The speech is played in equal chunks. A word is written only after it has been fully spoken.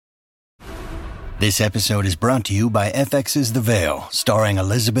This episode is brought to you by FX's The Veil, starring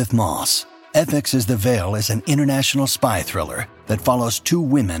Elizabeth Moss. FX's The Veil is an international spy thriller that follows two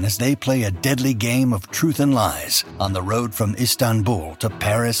women as they play a deadly game of truth and lies on the road from Istanbul to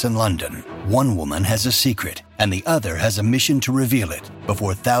Paris and London. One woman has a secret, and the other has a mission to reveal it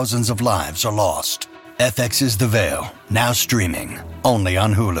before thousands of lives are lost. FX's The Veil, now streaming, only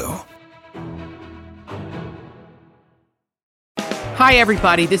on Hulu. Hi,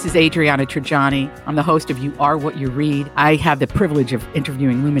 everybody. This is Adriana Trajani. I'm the host of You Are What You Read. I have the privilege of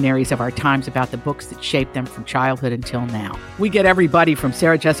interviewing luminaries of our times about the books that shaped them from childhood until now. We get everybody from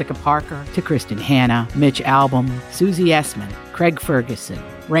Sarah Jessica Parker to Kristen Hanna, Mitch Albom, Susie Essman, Craig Ferguson,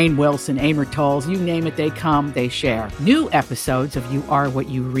 Rainn Wilson, Amor Tolls, you name it, they come, they share. New episodes of You Are What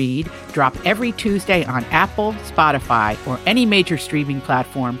You Read drop every Tuesday on Apple, Spotify, or any major streaming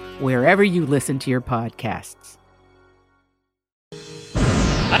platform wherever you listen to your podcasts.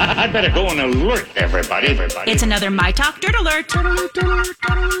 I'd better go and alert everybody. It's another My Talk Dirt Alert.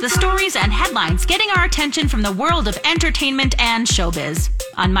 The stories and headlines getting our attention from the world of entertainment and showbiz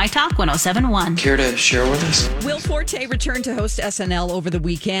on My Talk 107.1. Care to share with us? Will Forte returned to host SNL over the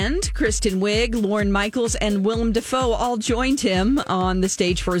weekend. Kristen Wiig, Lorne Michaels, and Willem Dafoe all joined him on the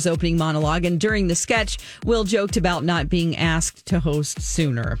stage for his opening monologue. And during the sketch, Will joked about not being asked to host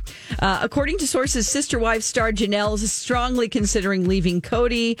sooner. According to sources, Sister Wives star Janelle is strongly considering leaving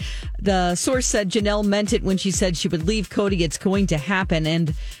Kody. The source said Janelle meant it when she said she would leave Kody. It's going to happen.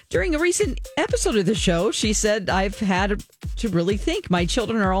 And during a recent episode of the show, she said, I've had to really think. My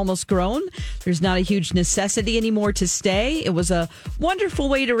children are almost grown. There's not a huge necessity anymore to stay. It was a wonderful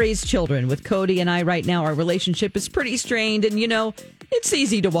way to raise children. With Kody and I right now, our relationship is pretty strained. And, you know, it's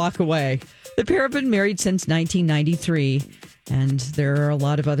easy to walk away. The pair have been married since 1993. And there are a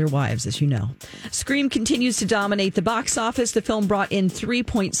lot of other wives, as you know. Scream continues to dominate the box office. The film brought in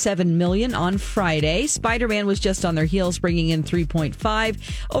 $3.7 million on Friday. Spider-Man was just on their heels, bringing in $3.5.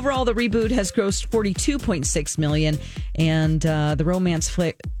 Overall, the reboot has grossed $42.6 million. And the romance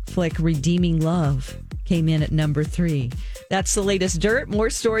flick Redeeming Love came in at number 3. That's the latest dirt.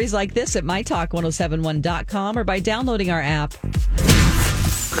 More stories like this at mytalk1071.com or by downloading our app.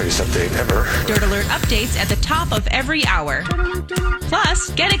 Greatest update ever. Dirt Alert updates at the top of every hour. Plus,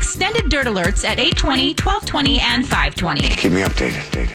 get extended Dirt Alerts at 8:20, 12:20, and 5:20. Keep me updated.